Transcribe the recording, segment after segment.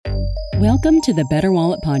Welcome to the Better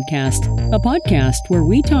Wallet Podcast, a podcast where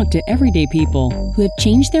we talk to everyday people who have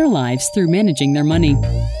changed their lives through managing their money.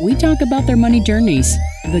 We talk about their money journeys,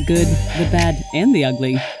 the good, the bad, and the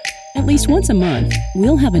ugly. At least once a month,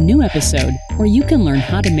 we'll have a new episode where you can learn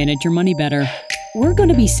how to manage your money better. We're going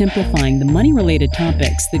to be simplifying the money-related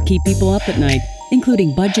topics that keep people up at night,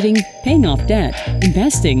 including budgeting, paying off debt,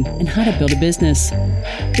 investing, and how to build a business.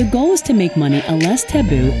 The goal is to make money a less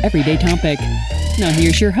taboo, everyday topic. Now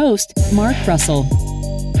here's your host, Mark Russell.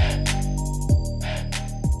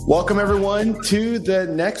 Welcome, everyone, to the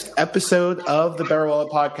next episode of the Better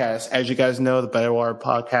Wallet Podcast. As you guys know, the Better Wallet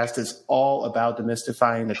Podcast is all about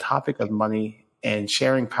demystifying the topic of money and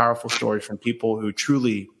sharing powerful stories from people who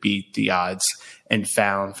truly beat the odds and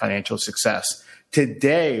found financial success.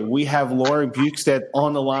 Today, we have Lauren Bukestead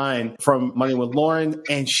on the line from Money with Lauren,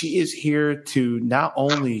 and she is here to not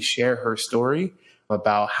only share her story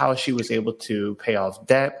about how she was able to pay off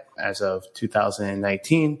debt as of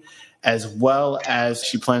 2019, as well as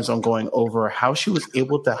she plans on going over how she was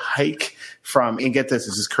able to hike from, and get this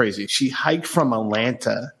is crazy, she hiked from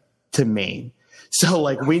Atlanta to Maine.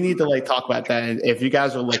 So we need to talk about that. And if you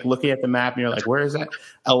guys are looking at the map and you're like, where is that?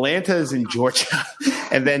 Atlanta is in Georgia.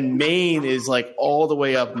 And then Maine is all the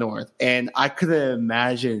way up north. And I couldn't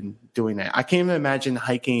imagine doing that. I can't even imagine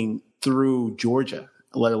hiking through Georgia,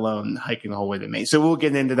 let alone hiking the whole way to Maine. So we'll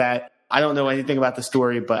get into that. I don't know anything about the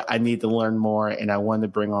story, but I need to learn more. And I wanted to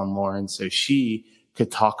bring on Lauren so she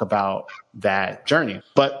could talk about that journey.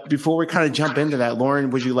 But before we kind of jump into that, Lauren,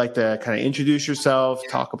 would you like to kind of introduce yourself,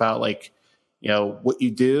 talk about what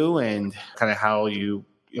you do and kind of how you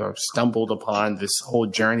stumbled upon this whole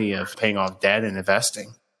journey of paying off debt and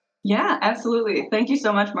investing? Yeah, absolutely. Thank you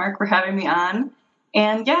so much, Mark, for having me on.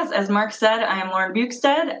 And yes, as Mark said, I am Lauren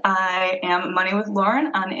Bukestead. I am Money with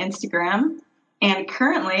Lauren on Instagram. And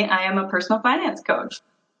currently I am a personal finance coach.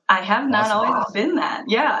 I have not always been that.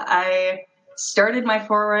 Yeah, I started my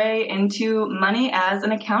foray into money as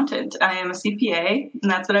an accountant. I am a CPA, and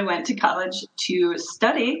that's what I went to college to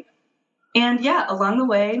study. And yeah, along the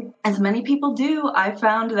way, as many people do, I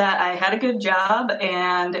found that I had a good job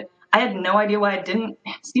and I had no idea why I didn't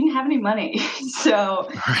have any money. So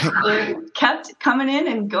it kept coming in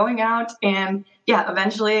and going out. And yeah,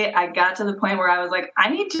 eventually I got to the point where I was like,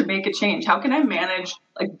 I need to make a change. How can I manage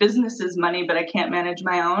businesses' money, but I can't manage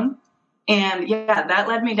my own? And yeah, that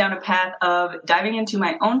led me down a path of diving into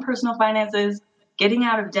my own personal finances, getting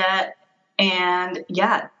out of debt. And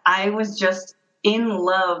yeah, I was just in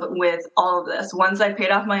love with all of this. Once I paid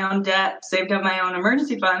off my own debt, saved up my own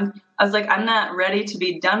emergency fund, I was like, I'm not ready to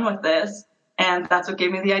be done with this. And that's what gave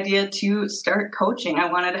me the idea to start coaching.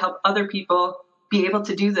 I wanted to help other people be able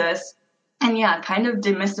to do this. And yeah, kind of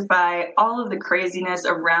demystify all of the craziness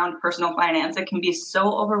around personal finance. It can be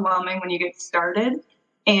so overwhelming when you get started.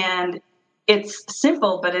 And it's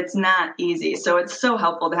simple, but it's not easy. So it's so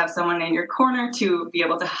helpful to have someone in your corner to be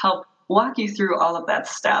able to help walk you through all of that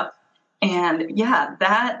stuff. And yeah,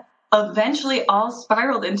 that eventually all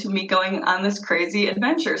spiraled into me going on this crazy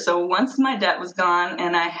adventure. So once my debt was gone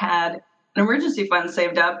and I had an emergency fund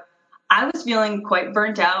saved up, I was feeling quite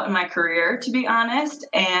burnt out in my career, to be honest.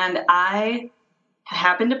 And I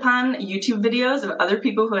happened upon YouTube videos of other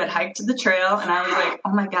people who had hiked the trail. And I was like,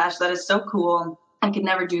 oh my gosh, that is so cool. I could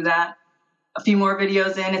never do that. A few more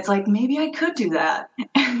videos in, it's like, maybe I could do that.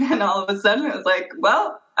 And then all of a sudden it was like,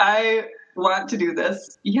 well, I want to do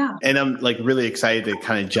this. Yeah. And I'm really excited to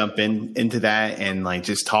kind of jump into that and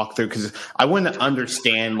just talk through, because I want to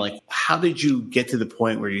understand how did you get to the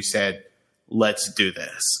point where you said, let's do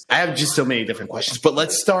this? I have just so many different questions, but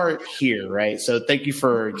let's start here, right? So thank you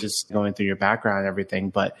for just going through your background and everything,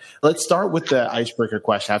 but let's start with the icebreaker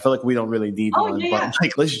question. I feel like we don't really need one, but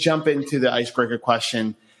let's jump into the icebreaker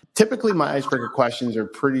question. Typically, my icebreaker questions are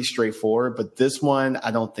pretty straightforward, but this one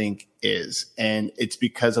I don't think is. And it's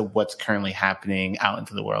because of what's currently happening out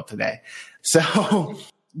into the world today. So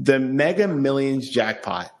the Mega Millions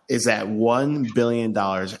jackpot is at $1 billion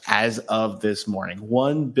as of this morning.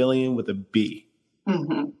 1 billion with a B.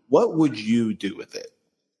 Mm-hmm. What would you do with it?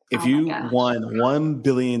 If you won $1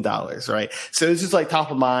 billion, right? So it's just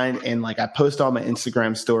top of mind. And I post all my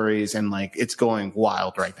Instagram stories and it's going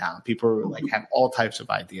wild right now. People have all types of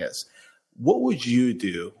ideas. What would you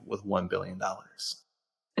do with $1 billion?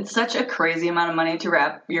 It's such a crazy amount of money to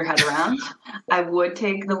wrap your head around. I would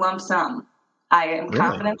take the lump sum. I am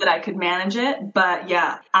confident that I could manage it. But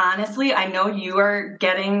yeah, honestly, I know you are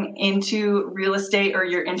getting into real estate, or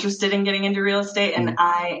you're interested in getting into real estate, and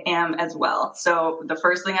I am as well. So the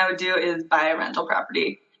first thing I would do is buy a rental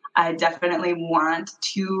property. I definitely want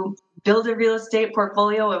to build a real estate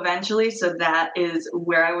portfolio eventually. So that is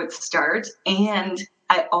where I would start. And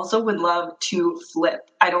I also would love to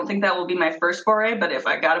flip. I don't think that will be my first foray, but if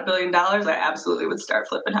I got $1 billion, I absolutely would start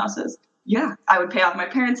flipping houses. Yeah, I would pay off my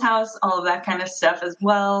parents' house, all of that kind of stuff as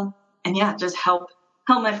well. And yeah, just help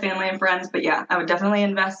my family and friends. But yeah, I would definitely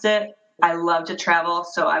invest it. I love to travel,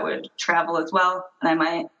 so I would travel as well. And I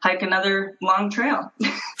might hike another long trail.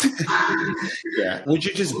 Yeah. Would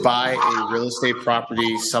you just buy a real estate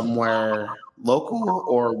property somewhere local,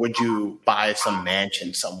 or would you buy some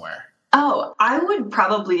mansion somewhere? Oh, I would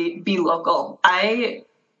probably be local. I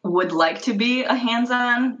would like to be a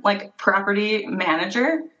hands-on property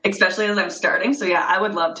manager, especially as I'm starting. So yeah, I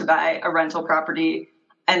would love to buy a rental property.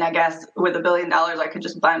 And I guess with $1 billion, I could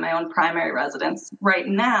just buy my own primary residence. Right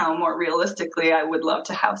now, more realistically, I would love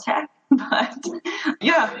to house hack. But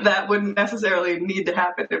yeah, that wouldn't necessarily need to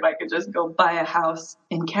happen if I could just go buy a house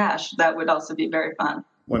in cash. That would also be very fun.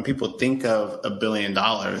 When people think of $1 billion,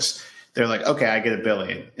 they're like, okay, I get $1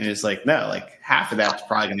 billion. And it's like, no, half of that's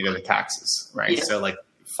probably going to go to taxes, right? Yeah. So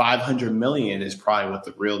 500 million is probably what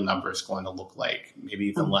the real number is going to look like, maybe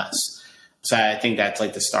even less. So I think that's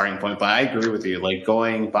the starting point. But I agree with you.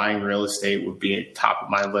 Buying real estate would be at top of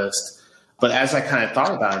my list. But as I kind of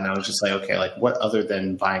thought about it, and I was just okay, what other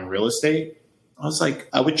than buying real estate? I was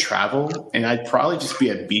I would travel, and I'd probably just be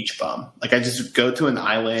a beach bum. I just go to an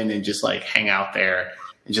island and just hang out there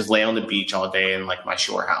and just lay on the beach all day in my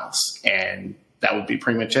shore house. And that would be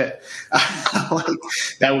pretty much it.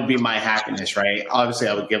 That would be my happiness, right? Obviously,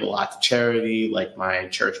 I would give a lot to charity, my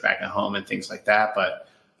church back at home and things like that. But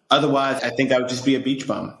otherwise, I think I would just be a beach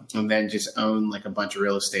bum and then just own a bunch of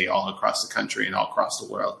real estate all across the country and all across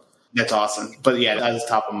the world. That's awesome. But yeah, that was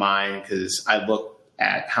top of mind because I looked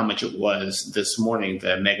at how much it was this morning,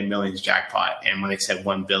 the Mega Millions jackpot. And when they said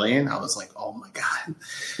 1 billion, I was like, oh my God.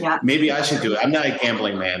 Yeah. Maybe I should do it. I'm not a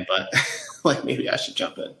gambling man, but maybe I should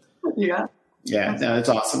jump in. Yeah. Yeah, no, that's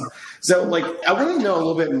awesome. So I want to know a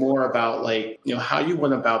little bit more about how you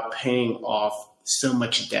went about paying off so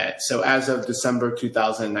much debt. So as of December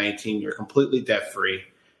 2019, you're completely debt free.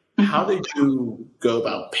 How did you go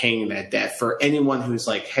about paying that debt for anyone who's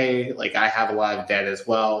hey, I have a lot of debt as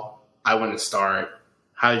well. I want to start.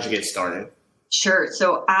 How did you get started? Sure.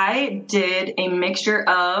 So I did a mixture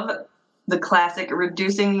of the classic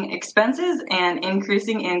reducing expenses and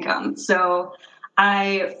increasing income. So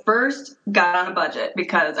I first got on a budget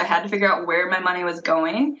because I had to figure out where my money was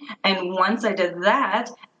going. And once I did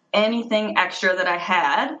that, anything extra that I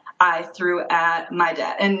had, I threw at my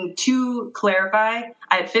debt. And to clarify,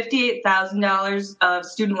 I had $58,000 of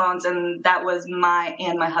student loans, and that was my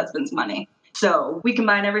and my husband's money. So we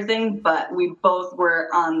combined everything, but we both were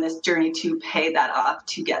on this journey to pay that off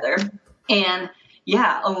together. And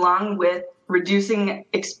yeah, along with reducing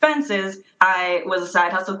expenses, I was a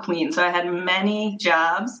side hustle queen. So I had many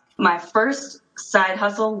jobs. My first side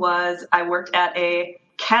hustle was I worked at a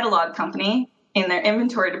catalog company in their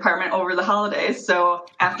inventory department over the holidays. So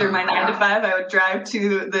after my 9 to 5, I would drive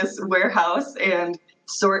to this warehouse and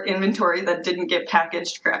sort inventory that didn't get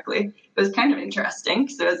packaged correctly. It was kind of interesting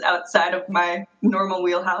because it was outside of my normal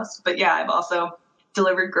wheelhouse. But yeah, I've also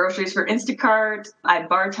delivered groceries for Instacart. I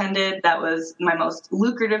bartended. That was my most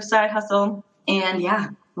lucrative side hustle. And yeah,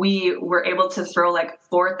 we were able to throw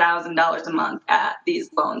 $4,000 a month at these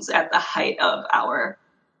loans at the height of our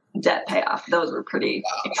debt payoff. Those were pretty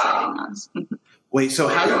exciting months. Wait, so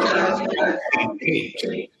how did you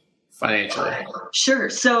pay financially? Sure.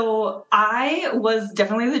 So I was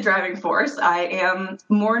definitely the driving force. I am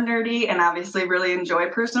more nerdy and obviously really enjoy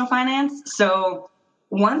personal finance. So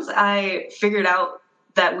once I figured out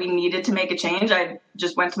that we needed to make a change, I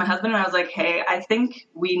just went to my husband and I was like, hey, I think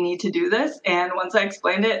we need to do this. And once I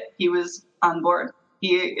explained it, he was on board.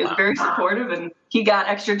 He is very supportive and he got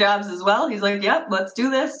extra jobs as well. He's like, yep, let's do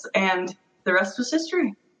this. And the rest was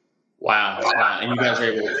history. Wow. And you guys were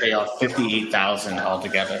able to pay off $58,000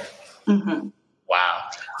 altogether. Mm-hmm. Wow.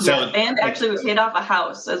 So, yeah, and actually we paid off a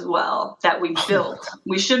house as well that we built.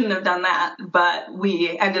 We shouldn't have done that, but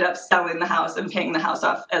we ended up selling the house and paying the house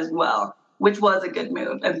off as well, which was a good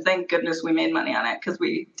move. And thank goodness we made money on it because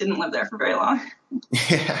we didn't live there for very long.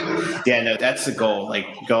 Yeah, no, that's the goal.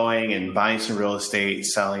 Going and buying some real estate,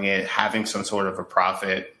 selling it, having some sort of a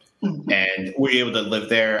profit. Mm-hmm. And we're able to live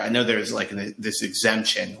there. I know there's this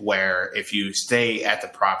exemption where if you stay at the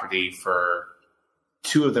property for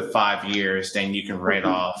 2 of the 5 years, then you can write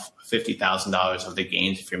off $50,000 of the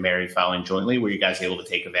gains if you're married filing jointly. Were you guys able to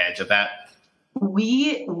take advantage of that?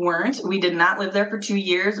 We weren't. We did not live there for 2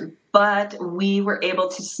 years, but we were able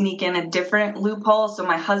to sneak in a different loophole. So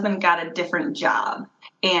my husband got a different job.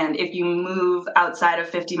 And if you move outside of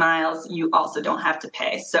 50 miles, you also don't have to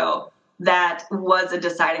pay. So that was a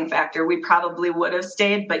deciding factor. We probably would have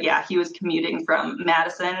stayed, but yeah, he was commuting from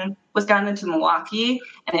Madison, Wisconsin to Milwaukee,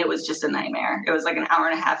 and it was just a nightmare. It was like an hour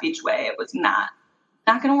and a half each way. It was not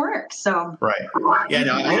going to work. So right. Yeah,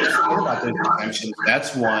 no, I always forget about those exemptions.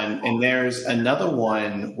 That's one. And there's another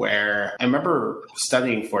one where I remember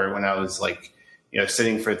studying for it when I was like,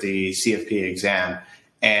 sitting for the CFP exam.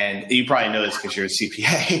 And you probably know this because you're a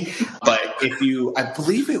CPA, but I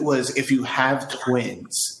believe it was if you have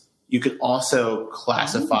twins, you could also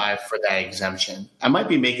classify for that exemption. I might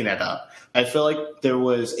be making that up. I feel like there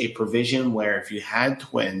was a provision where if you had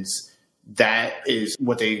twins, that is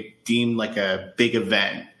what they deem like a big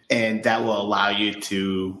event, and that will allow you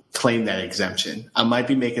to claim that exemption. I might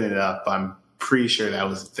be making it up. I'm pretty sure that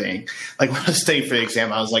was the thing. Like when I was studying for the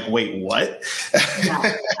exam, I was like, wait, what?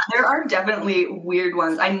 Yeah. There are definitely weird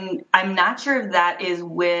ones. I'm not sure if that is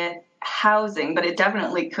with housing, but it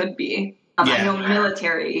definitely could be. I know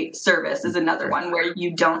military service is another one where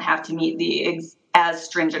you don't have to meet the as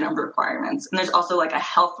stringent of requirements. And there's also like a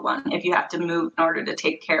health one if you have to move in order to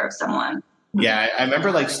take care of someone. Yeah, I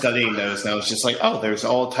remember like studying those, and I was just like, oh, there's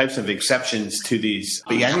all types of exceptions to these.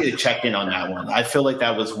 But yeah, I need to check in on that one. I feel like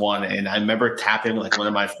that was one. And I remember tapping like one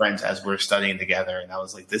of my friends as we're studying together, and I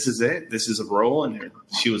was like, this is it? This is a role? And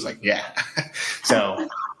she was like, yeah. So,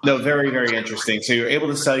 no, very, very interesting. So you're able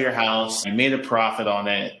to sell your house. You made a profit on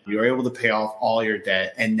it. You were able to pay off all your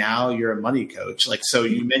debt. And now you're a money coach. Like, so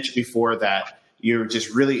you mentioned before that you're just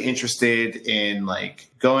really interested in like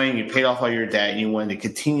you paid off all your debt and you wanted to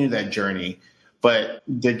continue that journey. But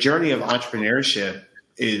the journey of entrepreneurship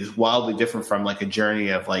is wildly different from like a journey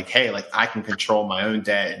of like, hey, like I can control my own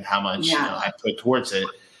debt and how much I put towards it.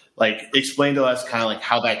 Like explain to us kind of like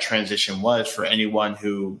how that transition was for anyone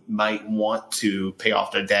who might want to pay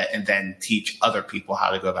off their debt and then teach other people how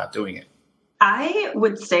to go about doing it. I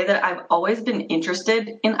would say that I've always been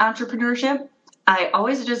interested in entrepreneurship. I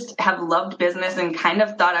always just have loved business and kind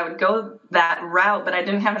of thought I would go that route, but I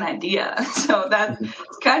didn't have an idea. So that's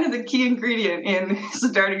kind of the key ingredient in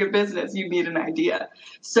starting a business. You need an idea.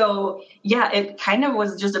 So yeah, it kind of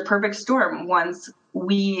was just a perfect storm once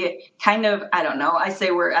we kind of, I don't know, I say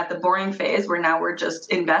we're at the boring phase where now we're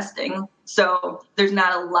just investing. So there's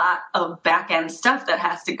not a lot of back end stuff that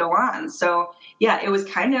has to go on. So yeah, it was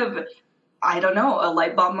kind of, I don't know, a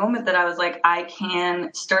light bulb moment that I was like, I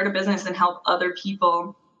can start a business and help other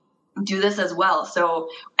people do this as well. So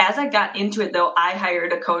as I got into it, though, I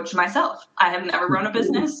hired a coach myself. I have never run a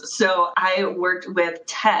business. So I worked with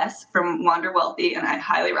Tess from Wander Wealthy, and I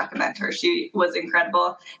highly recommend her. She was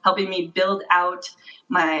incredible, helping me build out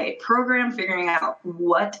my program, figuring out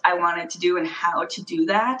what I wanted to do and how to do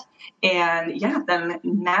that. And yeah, then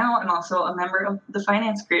now I'm also a member of the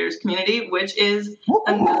Finance Creators community, which is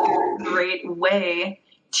another great way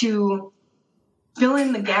to fill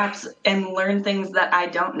in the gaps and learn things that I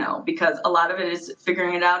don't know, because a lot of it is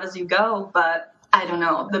figuring it out as you go. But I don't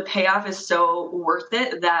know, the payoff is so worth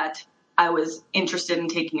it that I was interested in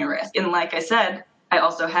taking a risk. And like I said, I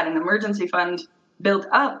also had an emergency fund built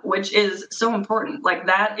up, which is so important. Like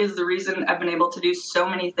that is the reason I've been able to do so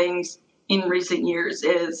many things in recent years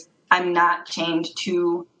is I'm not chained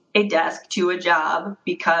to a desk, to a job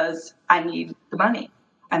because I need the money.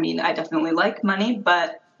 I mean, I definitely like money,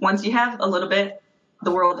 but once you have a little bit,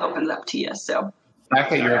 the world opens up to you. So the fact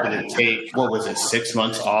that you're able to take, 6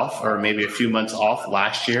 months off or maybe a few months off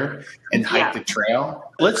last year and hike the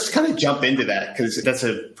trail. Let's kind of jump into that because that's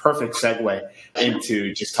a perfect segue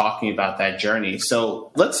into just talking about that journey.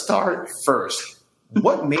 So let's start first.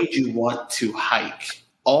 What made you want to hike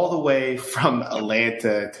all the way from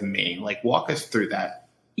Atlanta to Maine? Like walk us through that.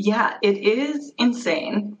 Yeah, it is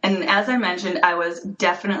insane. And as I mentioned, I was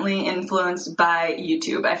definitely influenced by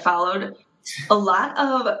YouTube. I followed a lot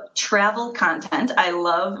of travel content. I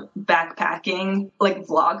love backpacking, like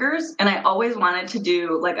vloggers, and I always wanted to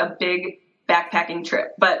do like a big backpacking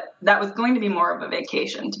trip, but that was going to be more of a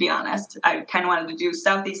vacation, to be honest. I kind of wanted to do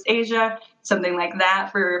Southeast Asia, something like that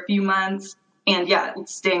for a few months, and yeah,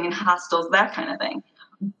 staying in hostels, that kind of thing.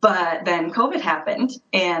 But then COVID happened,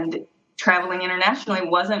 and traveling internationally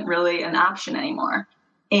wasn't really an option anymore.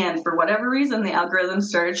 And for whatever reason, the algorithm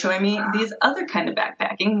started showing me these other kind of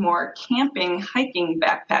backpacking, more camping, hiking,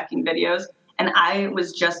 backpacking videos. And I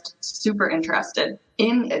was just super interested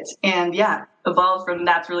in it. And yeah, evolved from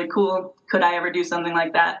that's really cool. Could I ever do something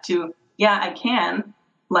like that to, yeah, I can.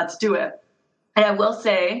 Let's do it. And I will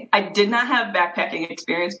say I did not have backpacking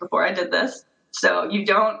experience before I did this. So you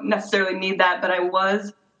don't necessarily need that. But I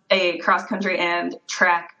was a cross country and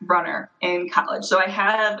track runner in college. So I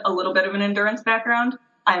have a little bit of an endurance background.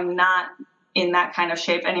 I'm not in that kind of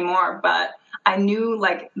shape anymore, but I knew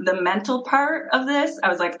like the mental part of this. I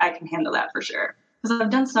was like, I can handle that for sure. Because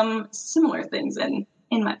I've done some similar things in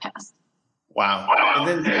my past. Wow.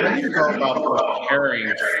 And then how do you go about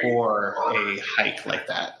preparing for a hike like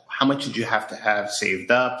that? How much did you have to have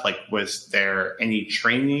saved up? Like, was there any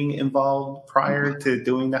training involved prior to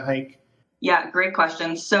doing the hike? Yeah, great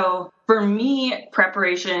question. So for me,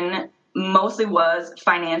 preparation mostly was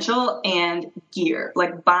financial and gear,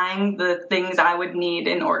 like buying the things I would need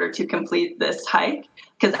in order to complete this hike,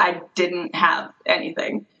 because I didn't have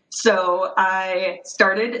anything. So I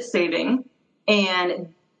started saving,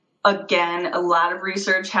 and again, a lot of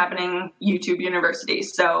research happening, YouTube University.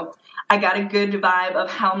 So I got a good vibe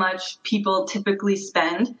of how much people typically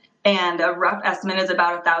spend, and a rough estimate is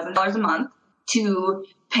about $1,000 a month to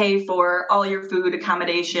pay for all your food,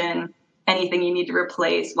 accommodation, anything you need to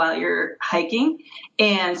replace while you're hiking.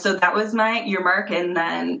 And so that was my earmark. And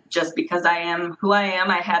then just because I am who I am,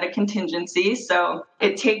 I had a contingency. So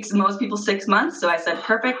it takes most people 6 months. So I said,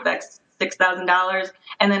 perfect, that's $6,000.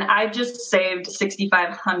 And then I just saved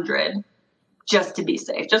 $6,500 just to be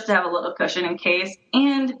safe, just to have a little cushion in case.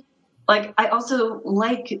 And like, I also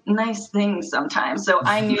like nice things sometimes. So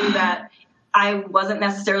I knew that I wasn't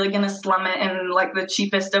necessarily going to slum it in like the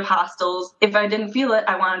cheapest of hostels. If I didn't feel it,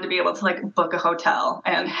 I wanted to be able to like book a hotel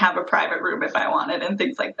and have a private room if I wanted and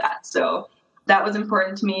things like that. So that was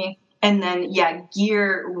important to me. And then, yeah,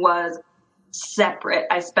 gear was separate.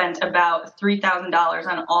 I spent about $3,000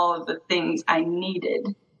 on all of the things I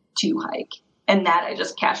needed to hike. And that I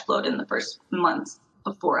just cash flowed in the first months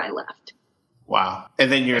before I left. Wow. And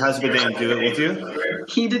then your husband didn't do it with you?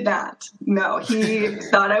 He did not. No, he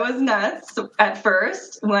thought I was nuts at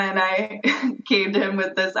first when I came to him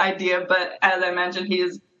with this idea. But as I mentioned, he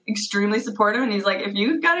is extremely supportive. And he's like, if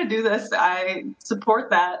you've got to do this, I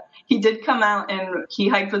support that. He did come out and he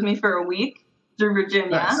hiked with me for a week through Virginia.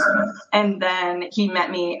 Nice. And then he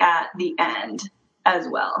met me at the end as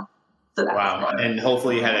well. So that wow. And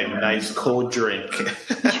hopefully you had a nice cold drink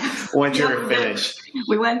once you were finished.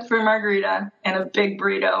 We went for a margarita and a big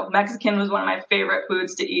burrito. Mexican was one of my favorite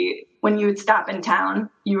foods to eat. When you would stop in town,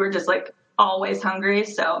 you were just like always hungry.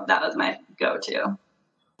 So that was my go-to.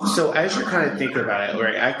 So as you're kind of thinking about it,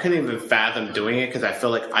 right, I couldn't even fathom doing it because I feel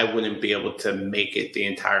like I wouldn't be able to make it the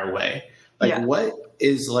entire way. Like, what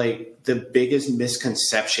is like the biggest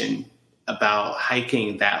misconception about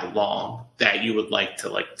hiking that long that you would like to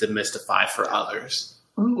like demystify for others?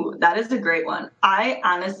 Ooh, that is a great one. I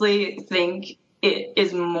honestly think it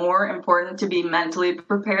is more important to be mentally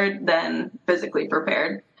prepared than physically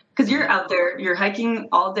prepared. Because you're out there, you're hiking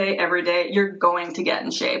all day, every day, you're going to get in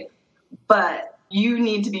shape. But you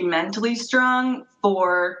need to be mentally strong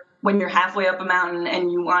for when you're halfway up a mountain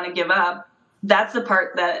and you want to give up. That's the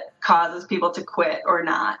part that causes people to quit or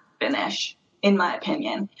not finish, in my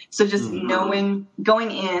opinion. So just knowing,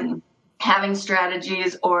 going in, having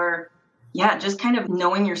strategies, or just kind of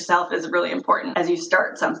knowing yourself is really important as you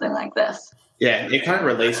start something like this. Yeah, it kind of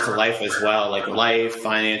relates to life as well, like life,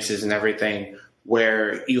 finances, and everything,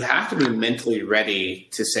 where you have to be mentally ready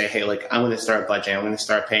to say, hey, like, I'm going to start budgeting, I'm going to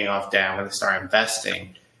start paying off debt, I'm going to start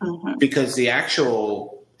investing, because the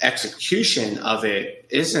actual execution of it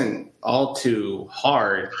isn't all too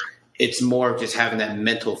hard. It's more of just having that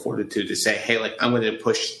mental fortitude to say, hey, like, I'm going to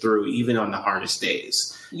push through even on the hardest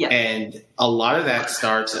days. Yeah. And a lot of that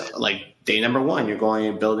starts like day number one, you're going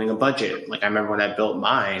and building a budget. Like I remember when I built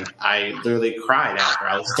mine, I literally cried after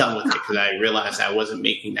I was done with it because I realized I wasn't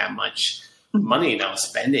making that much money and I was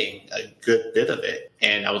spending a good bit of it.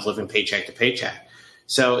 And I was living paycheck to paycheck.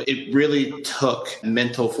 So it really took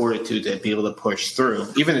mental fortitude to be able to push through.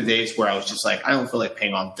 Even the days where I was just like, I don't feel like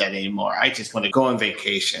paying off debt anymore. I just want to go on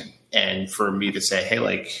vacation. And for me to say, hey,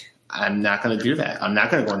 like, I'm not going to do that. I'm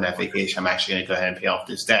not going to go on that vacation. I'm actually going to go ahead and pay off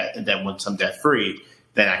this debt. And then once I'm debt free,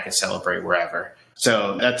 then I can celebrate wherever.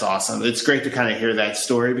 So that's awesome. It's great to kind of hear that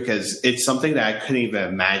story because it's something that I couldn't even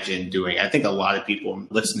imagine doing. I think a lot of people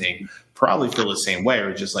listening probably feel the same way.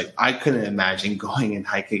 Or just like, I couldn't imagine going and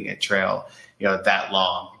hiking a trail, that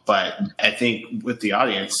long. But I think with the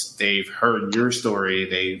audience, they've heard your story.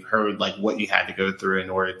 They've heard like what you had to go through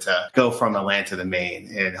in order to go from the land to the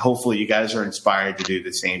main. And hopefully you guys are inspired to do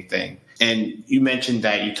the same thing. And you mentioned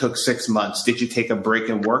that you took 6 months. Did you take a break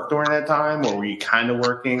and work during that time, or were you kind of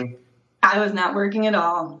working? I was not working at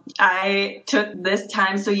all. I took this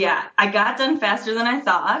time. So I got done faster than I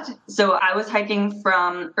thought. So I was hiking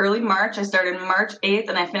from early March. I started March 8th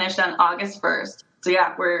and I finished on August 1st. So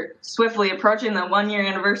we're swiftly approaching the 1-year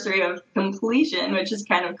anniversary of completion, which is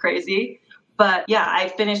kind of crazy. But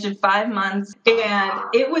I finished in 5 months and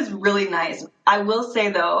it was really nice. I will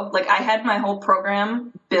say though, like I had my whole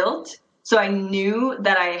program built So I knew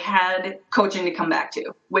that I had coaching to come back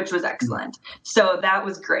to, which was excellent. So that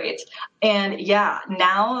was great. And yeah,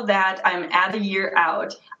 now that I'm at a year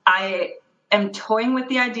out, I am toying with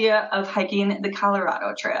the idea of hiking the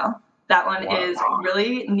Colorado Trail. That one is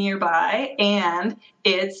really nearby and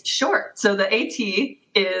it's short. So the AT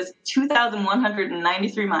is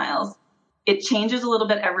 2,193 miles. It changes a little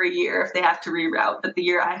bit every year if they have to reroute, but the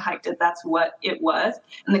year I hiked it, that's what it was.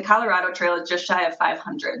 And the Colorado Trail is just shy of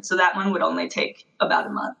 500. So that one would only take about a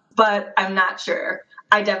month, but I'm not sure.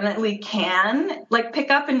 I definitely can pick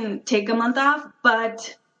up and take a month off,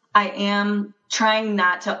 but I am trying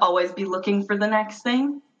not to always be looking for the next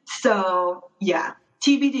thing. So yeah,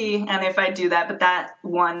 TBD. And if I do that, but that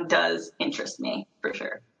one does interest me for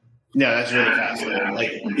sure. No, that's really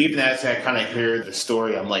fascinating. Even as I kind of hear the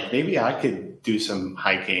story, I'm like, maybe I could do some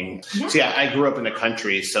hiking. Yeah. So yeah, I grew up in the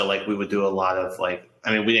country. So we would do a lot of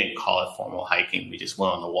we didn't call it formal hiking. We just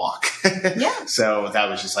went on the walk. Yeah. So that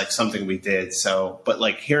was just something we did. So, but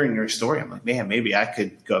hearing your story, I'm like, man, maybe I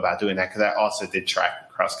could go about doing that. Cause I also did track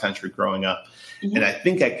cross country growing up. Yeah. And I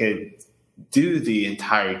think I could do the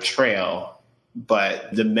entire trail,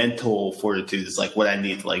 but the mental fortitude is what I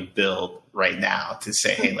need to build right now to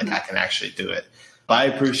say, hey, I can actually do it. But I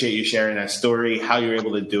appreciate you sharing that story, how you're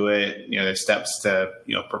able to do it, the steps to,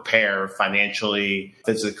 prepare financially,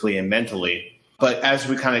 physically, and mentally. But as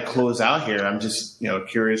we kind of close out here, I'm just,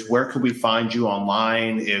 curious, where could we find you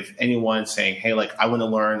online if anyone's saying, hey, I want to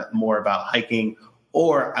learn more about hiking,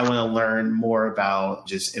 or I want to learn more about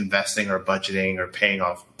just investing or budgeting or paying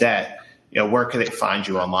off debt, where could they find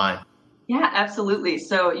you online? Yeah, absolutely.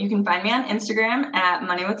 So you can find me on Instagram at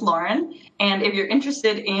Money with Lauren. And if you're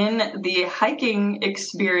interested in the hiking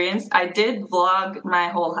experience, I did vlog my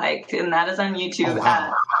whole hike, and that is on YouTube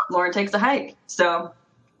at Lauren Takes a Hike. So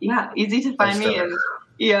yeah, easy to find me. And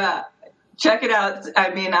yeah, check it out.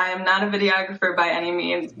 I mean, I am not a videographer by any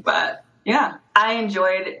means, but yeah, I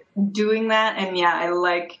enjoyed doing that. And yeah, I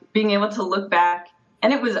like being able to look back,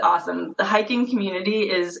 and it was awesome. The hiking community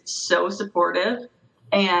is so supportive.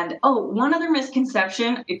 And, one other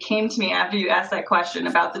misconception, it came to me after you asked that question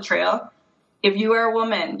about the trail. If you are a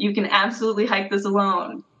woman, you can absolutely hike this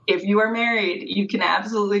alone. If you are married, you can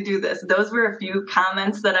absolutely do this. Those were a few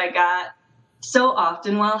comments that I got so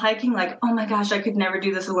often while hiking, oh my gosh, I could never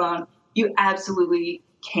do this alone. You absolutely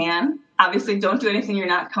can. Obviously, don't do anything you're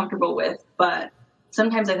not comfortable with. But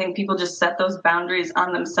sometimes I think people just set those boundaries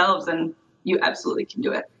on themselves, and you absolutely can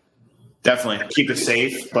do it. Definitely keep it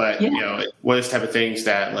safe, but what is type of things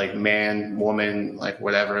that man, woman,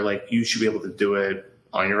 whatever, you should be able to do it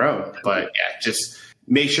on your own. But yeah, just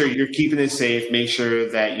make sure you're keeping it safe. Make sure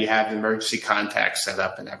that you have emergency contacts set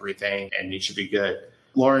up and everything, and you should be good.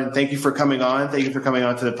 Lauren, thank you for coming on. Thank you for coming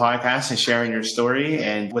on to the podcast and sharing your story.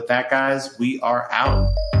 And with that, guys, we are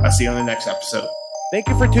out. I'll see you on the next episode. Thank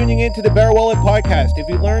you for tuning in to the Bear Wallet Podcast. If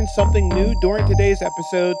you learned something new during today's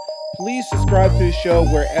episode, please subscribe to the show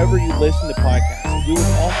wherever you listen to podcasts. We would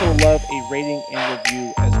also love a rating and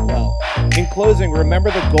review as well. In closing, remember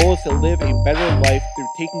the goal is to live a better life through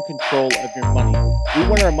taking control of your money. We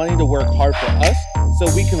want our money to work hard for us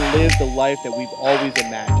so we can live the life that we've always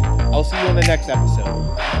imagined. I'll see you on the next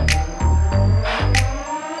episode.